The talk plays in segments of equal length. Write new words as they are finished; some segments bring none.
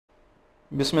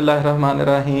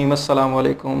बिस्मिल्लाहिर्रहमानिर्रहीम, अस्सलाम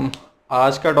वालेकुम।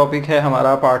 आज का टॉपिक है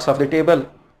हमारा parts of the table.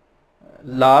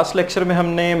 Last lecture में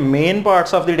हमने main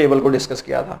parts of the table को डिस्कस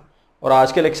किया था और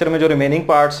आज के लेक्चर में जो रिमेनिंग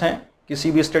पार्ट्स हैं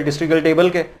किसी भी स्टैटिस्टिकल टेबल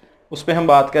के उस पर हम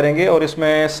बात करेंगे। और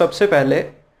इसमें सबसे पहले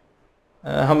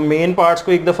हम मेन पार्ट्स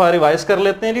को एक दफ़ा रिवाइज़ कर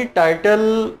लेते हैं जी।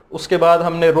 टाइटल, उसके बाद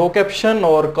हमने रो कैप्शन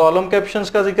और कॉलम कैप्शंस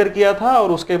का जिक्र किया था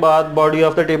और उसके बाद बॉडी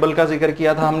ऑफ द टेबल का जिक्र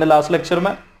किया था हमने लास्ट लेक्चर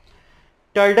में।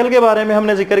 टाइटल के बारे में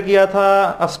हमने जिक्र किया था,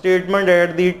 a statement at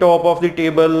the top of the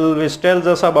table which tells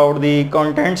us about the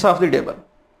contents of the table.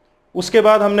 उसके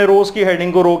बाद हमने रोज की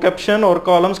हेडिंग को रो कैप्शन और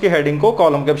कॉलम्स की हेडिंग को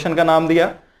कॉलम कैप्शन का नाम दिया।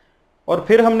 और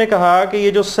फिर हमने कहा कि ये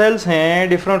जो सेल्स हैं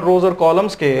डिफरेंट रोज और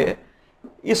कॉलम्स के,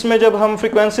 इसमें जब हम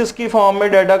फ्रीक्वेंसीज की फॉर्म में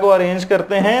डाटा को अरेंज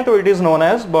करते हैं तो it is known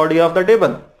as body of the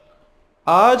table.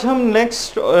 आज हम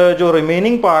नेक्स्ट जो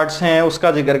रिमेनिंग पार्ट्स हैं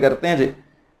उसका जिक्र करते हैं जी।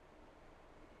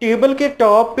 टेबल के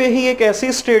टॉप पे ही एक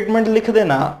ऐसी स्टेटमेंट लिख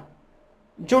देना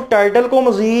जो टाइटल को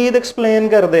मज़ीद एक्सप्लेन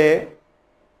कर दे,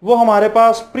 वो हमारे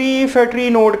पास प्रीफैक्टरी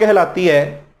नोट कहलाती है।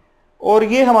 और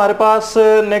ये हमारे पास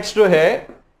नेक्स्ट जो है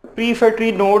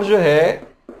प्रीफैक्टरी नोट जो है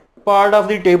पार्ट ऑफ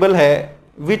द टेबल है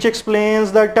विच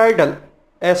एक्सप्लेन्स द टाइटल।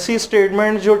 ऐसी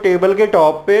स्टेटमेंट जो टेबल के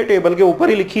टॉप पे, टेबल के ऊपर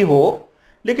ही लिखी हो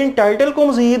लेकिन टाइटल को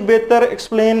मज़ीद बेहतर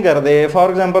एक्सप्लेन कर दे। फॉर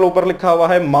एग्जांपल ऊपर लिखा हुआ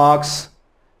है मार्क्स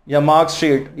या मार्क्स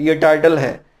शीट, ये टाइटल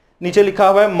है। नीचे लिखा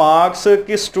हुआ है मार्क्स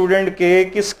किस स्टूडेंट के,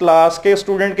 किस क्लास के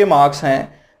स्टूडेंट के मार्क्स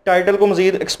हैं, टाइटल को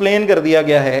मज़ीद एक्सप्लेन कर दिया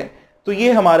गया है, तो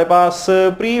ये हमारे पास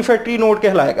प्रीफैक्टरी नोट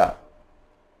कहलाएगा।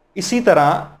 इसी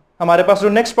तरह हमारे पास जो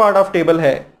नेक्स्ट पार्ट ऑफ टेबल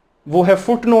है वो है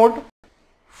फुट नोट।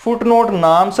 फुट नोट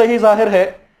नाम से ही जाहिर है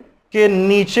कि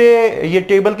नीचे, ये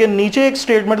टेबल के नीचे एक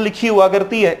स्टेटमेंट लिखी हुआ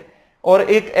करती है और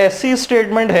एक ऐसी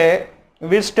स्टेटमेंट है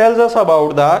which tells us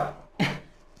about the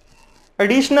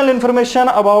additional information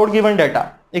about given data.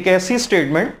 एक ऐसी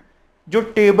स्टेटमेंट जो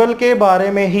टेबल के बारे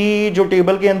में ही, जो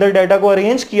टेबल के अंदर डाटा को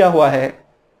अरेंज किया हुआ है,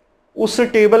 उस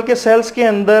टेबल के सेल्स के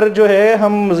अंदर जो है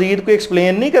हम मज़ीद को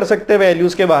एक्सप्लेन नहीं कर सकते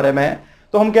वैल्यूज़ के बारे में।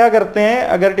 तो हम क्या करते हैं,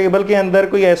 अगर टेबल के अंदर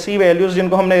कोई ऐसी वैल्यूज़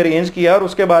जिनको हमने अरेंज किया और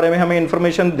उसके बारे में हमें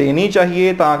इंफॉर्मेशन देनी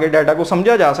चाहिए ताकि डाटा को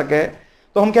समझा जा सके,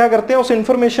 तो हम क्या करते हैं, उस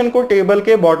इंफॉर्मेशन को टेबल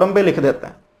के बॉटम पे लिख देते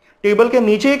हैं। टेबल के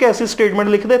नीचे एक ऐसी स्टेटमेंट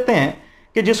लिख देते हैं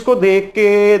कि जिसको देख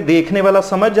के देखने वाला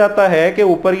समझ जाता है कि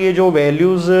ऊपर ये जो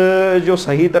वैल्यूज़ जो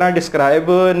सही तरह डिस्क्राइब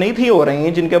नहीं थी हो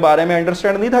रही, जिनके बारे में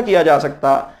अंडरस्टैंड नहीं था किया जा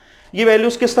सकता, ये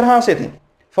वैल्यूज़ किस तरह से थी।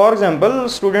 फॉर एग्जांपल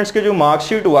स्टूडेंट्स के जो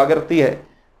मार्कशीट हुआ करती है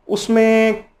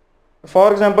उसमें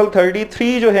फॉर एग्जांपल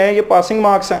 33 जो है ये पासिंग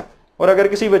मार्क्स हैं, और अगर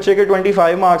किसी बच्चे के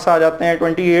 25 मार्क्स आ जाते हैं,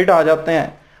 28 आ जाते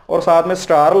हैं और साथ में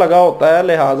स्टार लगा होता है,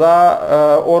 लिहाजा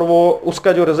और वो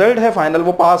उसका जो रिज़ल्ट है फाइनल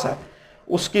वो पास है,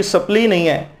 उसकी सप्ली नहीं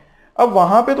है। अब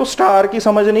वहाँ पे तो स्टार की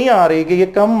समझ नहीं आ रही कि ये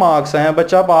कम मार्क्स हैं,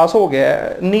 बच्चा पास हो गया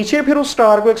है। नीचे फिर उस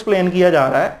स्टार को एक्सप्लेन किया जा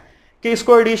रहा है कि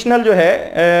इसको एडिशनल जो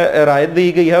है रायत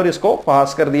दी गई है और इसको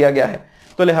पास कर दिया गया है।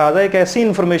 तो लिहाजा एक ऐसी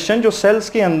इंफॉर्मेशन जो सेल्स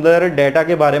के अंदर डाटा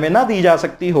के बारे में ना दी जा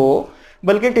सकती हो,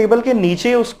 बल्कि टेबल के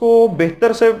नीचे उसको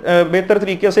बेहतर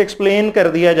तरीके से एक्सप्लेन कर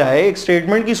दिया जाए एक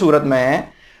स्टेटमेंट की सूरत में,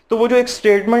 तो वो जो एक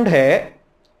स्टेटमेंट है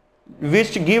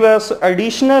which give us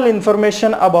additional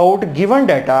information about given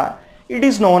data, it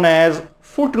is known as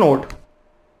foot note.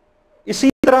 इसी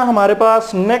तरह हमारे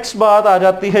पास नेक्स्ट बात आ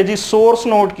जाती है जी सोर्स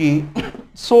नोट की।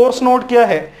 सोर्स नोट क्या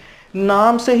है,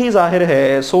 नाम से ही जाहिर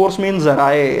है, सोर्स मीन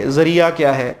ज़राए, ज़रिया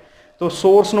क्या है, तो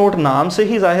सोर्स नोट नाम से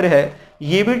ही जाहिर है।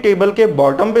 ये भी टेबल के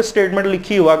बॉटम पे स्टेटमेंट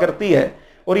लिखी हुआ करती है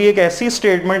और ये एक ऐसी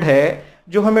स्टेटमेंट है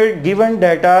जो हमें गिवन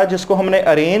डाटा जिसको हमने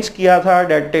अरेंज किया था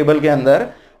टेबल के अंदर,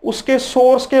 उसके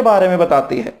सोर्स के बारे में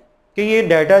बताती है कि ये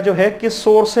डाटा जो है किस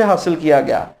सोर्स से हासिल किया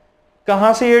गया,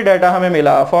 कहाँ से ये डाटा हमें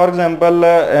मिला। फॉर एग्जांपल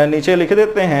नीचे लिख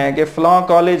देते हैं कि फ़लाँ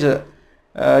कॉलेज,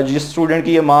 जिस स्टूडेंट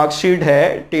की ये मार्कशीट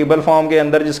है टेबल फॉर्म के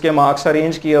अंदर जिसके मार्क्स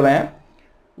अरेंज किए हुए हैं,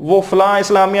 वो फ़लाँ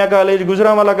इस्लामिया कॉलेज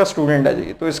गुजरांवाला का स्टूडेंट है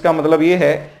जी। तो इसका मतलब ये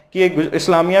है कि ये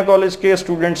इस्लामिया कॉलेज के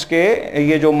स्टूडेंट्स के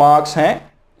ये जो मार्क्स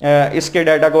हैं इसके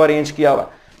डाटा को अरेंज किया हुआ।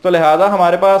 तो लिहाजा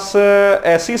हमारे पास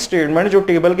ऐसी स्टेटमेंट जो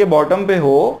टेबल के बॉटम पे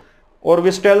हो और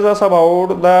which tells us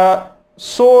about the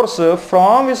source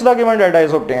from which the given data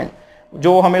is obtained,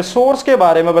 जो हमें सोर्स के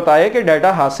बारे में बताए कि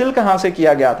डाटा हासिल कहाँ से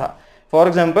किया गया था। फॉर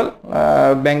एग्जांपल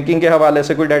बैंकिंग के हवाले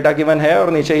से कोई डाटा गिवन है और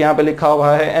नीचे यहाँ पे लिखा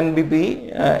हुआ है NBP,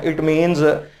 इट मीन्स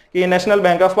कि ये नेशनल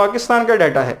बैंक ऑफ पाकिस्तान का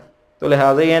डाटा है। तो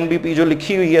लिहाजा ये NBP जो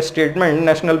लिखी हुई है statement,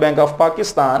 national bank of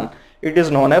Pakistan, it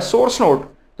is known as source note.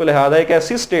 तो लिहाजा एक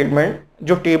ऐसी स्टेटमेंट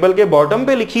जो टेबल के बॉटम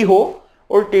पे लिखी हो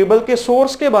और टेबल के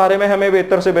सोर्स के बारे में हमें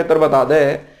बेहतर से बेहतर बता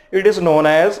दे, it is known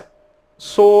as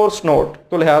source note.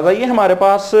 तो लिहाजा ये हमारे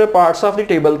पास पार्ट्स ऑफ द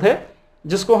टेबल थे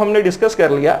जिसको हमने डिस्कस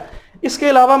कर लिया। इसके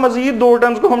अलावा मजीद दो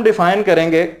टर्म्स को हम डिफाइन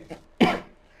करेंगे,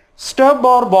 स्टब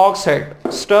और बॉक्स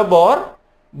हेड। स्टब और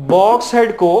बॉक्स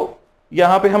हेड को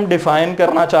यहाँ पे हम डिफाइन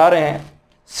करना चाह रहे हैं।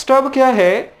 स्टब क्या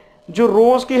है, जो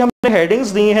रोज की हमने हेडिंग्स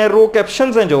दी हैं, रो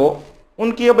कैप्शंस हैं जो,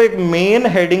 उनकी अब एक मेन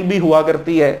हेडिंग भी हुआ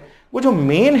करती है। वो जो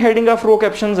main heading of row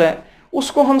captions है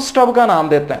उसको हम स्टब का नाम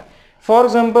देते हैं। फॉर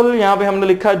एग्जांपल यहाँ पे हमने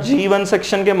लिखा G1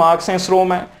 सेक्शन के मार्क्स हैं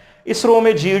इस रो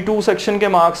में G2 सेक्शन के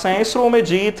मार्क्स हैं, इस रो में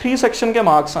G3 सेक्शन के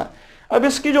मार्क्स हैं। अब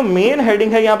इसकी जो मेन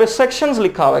हेडिंग है यहाँ पे सेक्शंस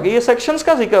लिखा हुआ है, ये सेक्शंस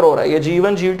का जिक्र हो रहा है। ये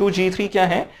G1 G2 G3 क्या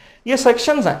है, ये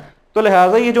सेक्शंस हैं। तो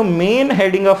लिहाजा ये जो मेन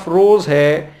हेडिंग ऑफ रोज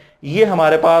है ये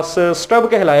हमारे पास स्टब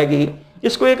कहलाएगी।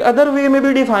 इसको एक अदर वे में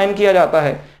भी डिफाइन किया जाता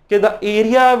है कि the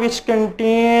area which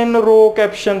contain row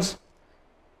captions,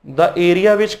 the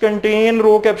area which contain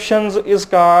row captions is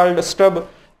called stub.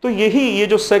 तो यही ये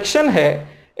जो सेक्शन है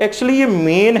एक्चुअली ये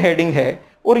मेन हेडिंग है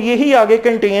और यही आगे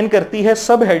कंटेन करती है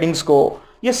सब हेडिंग्स को।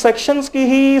 ये सेक्शंस की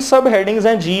ही सब हेडिंग्स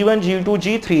हैं G1 G2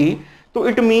 G3। तो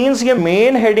इट मींस ये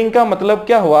मेन हेडिंग का मतलब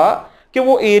क्या हुआ कि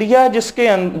वो एरिया जिसके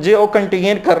जो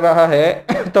कंटेन कर रहा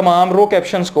है तमाम रो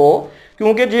कैप्शंस को,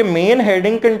 क्योंकि ये मेन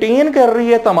हेडिंग कंटेन कर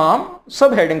रही है तमाम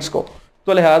सब हेडिंग्स को।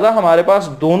 तो लिहाजा हमारे पास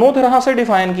दोनों तरह से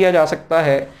डिफाइन किया जा सकता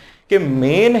है कि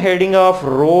main heading of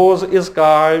rose is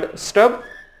called stub,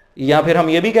 या फिर हम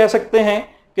ये भी कह सकते हैं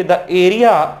कि the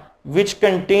area which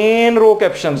contain row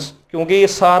captions, क्योंकि ये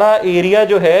सारा एरिया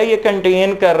जो है ये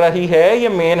कंटेन कर रही है ये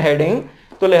मेन हेडिंग।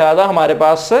 तो लिहाजा हमारे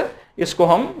पास इसको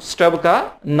हम स्टब का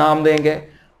नाम देंगे।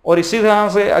 और इसी तरह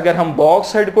से अगर हम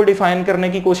बॉक्स हेड को डिफाइन करने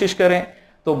की कोशिश करें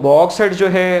तो बॉक्स हेड जो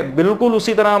है बिल्कुल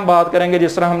उसी तरह हम बात करेंगे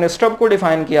जिस तरह हमने स्टब को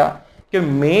डिफाइन किया कि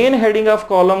main heading of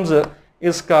columns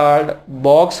is called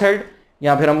box head,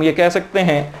 या फिर हम ये कह सकते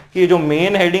हैं कि ये जो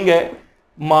मेन हेडिंग है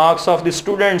मार्क्स ऑफ द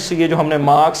स्टूडेंट्स, ये जो हमने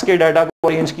मार्क्स के डाटा को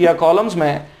अरेंज किया कॉलम्स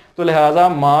में, तो लिहाजा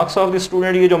मार्क्स ऑफ द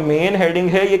स्टूडेंट ये जो मेन हेडिंग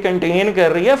है ये कंटेन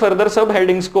कर रही है फर्दर सब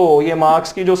हेडिंग्स को, ये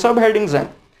मार्क्स की जो सब हेडिंग्स हैं।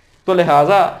 तो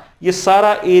लिहाजा ये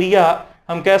सारा एरिया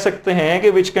हम कह सकते हैं कि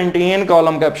विच कंटेन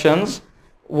कॉलम कैप्शंस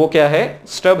वो क्या है,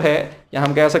 स्टब है। या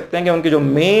हम कह सकते हैं कि उनकी जो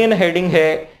मेन हेडिंग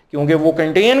है क्योंकि वो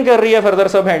कंटेन कर रही है फर्दर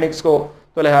सब हेडिंग्स को,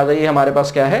 तो लिहाजा ये हमारे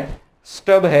पास क्या है,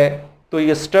 स्टब है। तो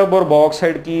ये स्टब और बॉक्स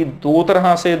हेड की दो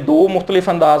तरह से दो मुख्तलिफ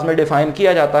अंदाज में डिफाइन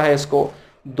किया जाता है इसको।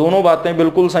 दोनों बातें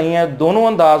बिल्कुल सही हैं, दोनों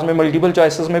अंदाज में मल्टीपल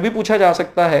चॉइसेस में भी पूछा जा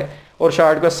सकता है और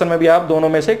शॉर्ट क्वेश्चन में भी आप दोनों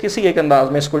में से किसी एक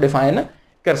अंदाज में इसको डिफाइन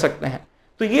कर सकते हैं।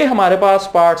 तो ये हमारे पास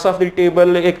पार्ट्स ऑफ द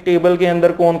टेबल, एक टेबल के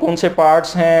अंदर कौन कौन से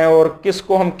पार्ट्स हैं और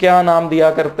किसको हम क्या नाम दिया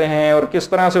करते हैं और किस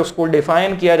तरह से उसको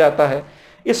डिफाइन किया जाता है,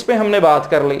 इस पे हमने बात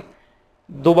कर ली।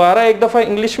 दोबारा एक दफ़ा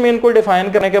इंग्लिश में इनको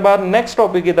डिफाइन करने के बाद नेक्स्ट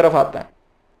टॉपिक की तरफ आते हैं।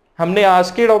 हमने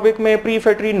आज के टॉपिक में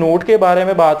प्रीफेटरी नोट के बारे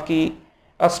में बात की,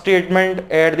 a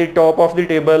statement at the top of the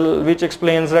table which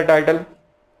explains the title.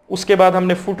 उसके बाद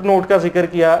हमने फुट नोट का जिक्र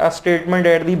किया, a statement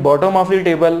at the bottom of the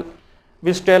table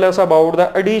which tell us about the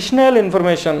additional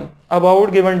information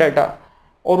about given data।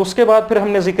 और उसके बाद फिर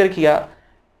हमने जिक्र किया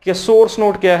कि सोर्स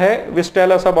नोट क्या है, which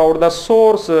tell us about the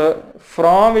source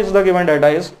from which the given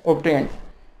data is obtained।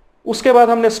 उसके बाद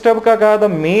हमने स्टब का कहा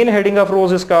the main heading of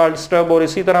rows is called stub, और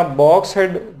इसी तरह box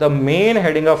head the main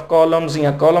heading of columns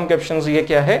या column captions ये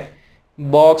क्या है,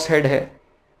 बॉक्स हेड है।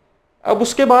 अब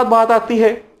उसके बाद बात आती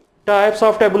है टाइप्स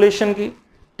ऑफ टेबुलेशन की।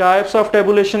 टाइप्स ऑफ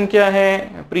टेबुलेशन क्या है,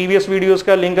 प्रीवियस वीडियोस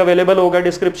का लिंक अवेलेबल होगा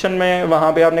डिस्क्रिप्शन में,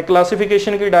 वहां पे आपने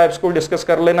क्लासिफिकेशन की टाइप्स को डिस्कस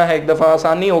कर लेना है, एक दफ़ा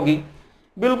आसानी होगी।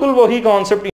 बिल्कुल वही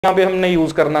कॉन्सेप्ट यहाँ पे हमने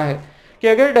यूज़ करना है कि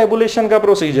अगर टेबुलेशन का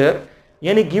प्रोसीजर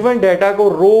यानी गिवन डाटा को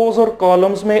रोज और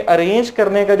कॉलम्स में अरेंज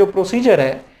करने का जो प्रोसीजर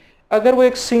है, अगर वो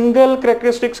एक सिंगल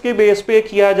कैरेक्टरिस्टिक्स के बेस पे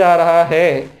किया जा रहा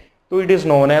है तो it is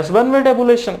known as one way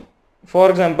tabulation. For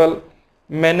example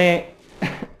मैंने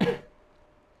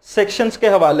सेक्शंस के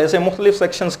हवाले से मुख्तलिफ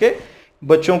सेक्शंस के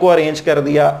बच्चों को अरेंज कर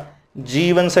दिया,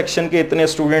 G1 सेक्शन के इतने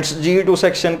स्टूडेंट्स, G2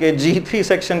 सेक्शन के, G3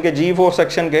 सेक्शन के, G4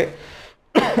 सेक्शन के।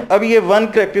 अब ये वन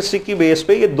कैरेक्टरिस्टिक की बेस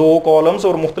पे ये दो कॉलम्स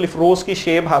और मुख्तलिफ रोज की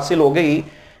शेप हासिल हो गई,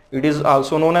 it is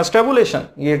also known as tabulation.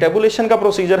 ये टेबुलेशन का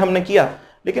प्रोसीजर हमने किया,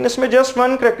 लेकिन इसमें जस्ट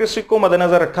वन कैरेक्टरिस्टिक को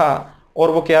मद्देनजर रखा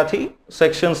और वो क्या थी,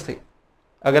 सेक्शंस थी।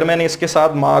 अगर मैंने इसके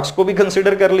साथ मार्क्स को भी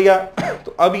कंसिडर कर लिया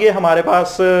तो अब ये हमारे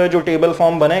पास जो टेबल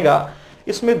फॉर्म बनेगा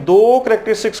इसमें दो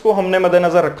कैरेक्टरिस्टिक्स को हमने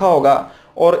मद्देनजर रखा होगा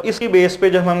और इसकी बेस पे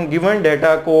जब हम गिवन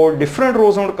डेटा को डिफरेंट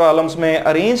रोज और कॉलम्स में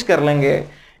अरेंज कर लेंगे,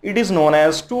 it is known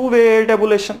as two way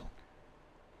tabulation.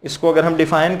 इसको अगर हम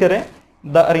डिफाइन करें,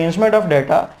 the arrangement of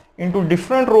data into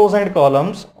different rose and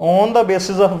columns on the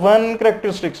basis of one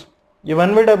characteristics, ये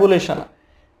वन वे टेबुलेशन है।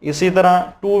 इसी तरह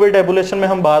टू वे टेबुलेशन में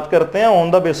हम बात करते हैं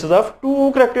on the basis of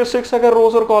to characteristics, अगर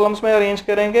रोज और कॉलम्स में अरेंज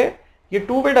करेंगे ये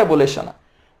टू वे टेबुलेशन है।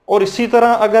 और इसी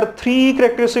तरह अगर थ्री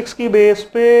कैरेक्टरिस्टिक्स की बेस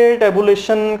पे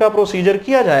टेबुलेशन का प्रोसीजर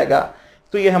किया जाएगा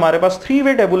तो ये हमारे पास थ्री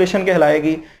वे टेबुलेशन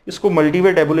कहलाएगी। इसको मल्टी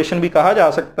वे टेबुलेशन भी कहा जा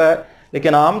सकता है,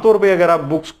 लेकिन आमतौर पे अगर आप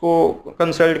बुक्स को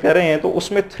कंसल्ट कर रहे हैं तो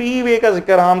उसमें 3 वे का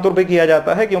जिक्र आमतौर पे किया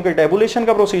जाता है, क्योंकि टेबुलेशन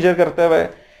का प्रोसीजर करते हुए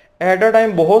एट अ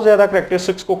टाइम बहुत ज़्यादा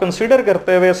करैक्टरिस्टिक्स को कंसिडर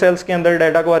करते हुए सेल्स के अंदर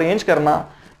डाटा को अरेंज करना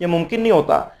ये मुमकिन नहीं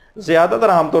होता। ज़्यादातर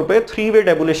आमतौर पे 3 वे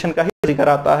टेबुलेशन का ही जिक्र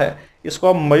आता है। इसको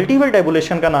आप मल्टी वे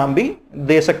टेबुलेशन का नाम भी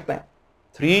दे सकते हैं।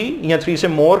 3 या 3 से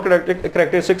मोर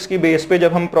करैक्टरिस्टिक्स की बेस पे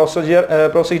जब हम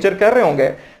प्रोसीजर कर रहे होंगे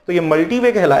तो ये मल्टी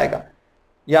वे कहलाएगा।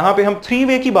 यहाँ पे हम 3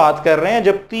 वे की बात कर रहे हैं,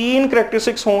 जब 3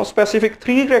 करैक्टरिस्टिक्स हों, स्पेसिफिक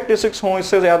 3 करैक्टरिस्टिक्स हों,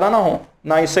 इससे ज़्यादा ना हो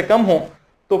ना इससे कम हो,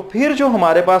 तो फिर जो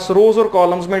हमारे पास रोज और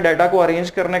कॉलम्स में डाटा को अरेंज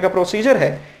करने का प्रोसीजर है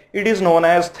it is known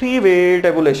as 3 way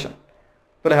tabulation.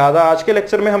 तो लिहाजा आज के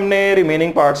लेक्चर में हमने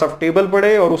रिमेनिंग पार्ट्स ऑफ टेबल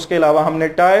पढ़े और उसके अलावा हमने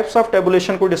टाइप्स ऑफ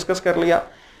टेबुलेशन को डिस्कस कर लिया।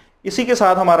 इसी के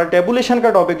साथ हमारा टेबुलेशन का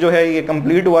टॉपिक जो है ये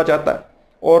कंप्लीट हुआ जाता है।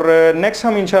 और नेक्स्ट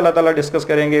हम इंशाल्लाह ताला डिस्कस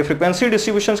करेंगे फ्रीक्वेंसी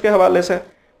डिस्ट्रीब्यूशंस के हवाले से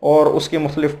और उसके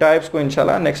मुख्तलिफ टाइप्स को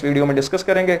इंशाल्लाह नेक्स्ट वीडियो में डिस्कस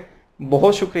करेंगे।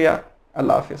 बहुत शुक्रिया,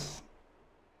 अल्लाह हाफिज़।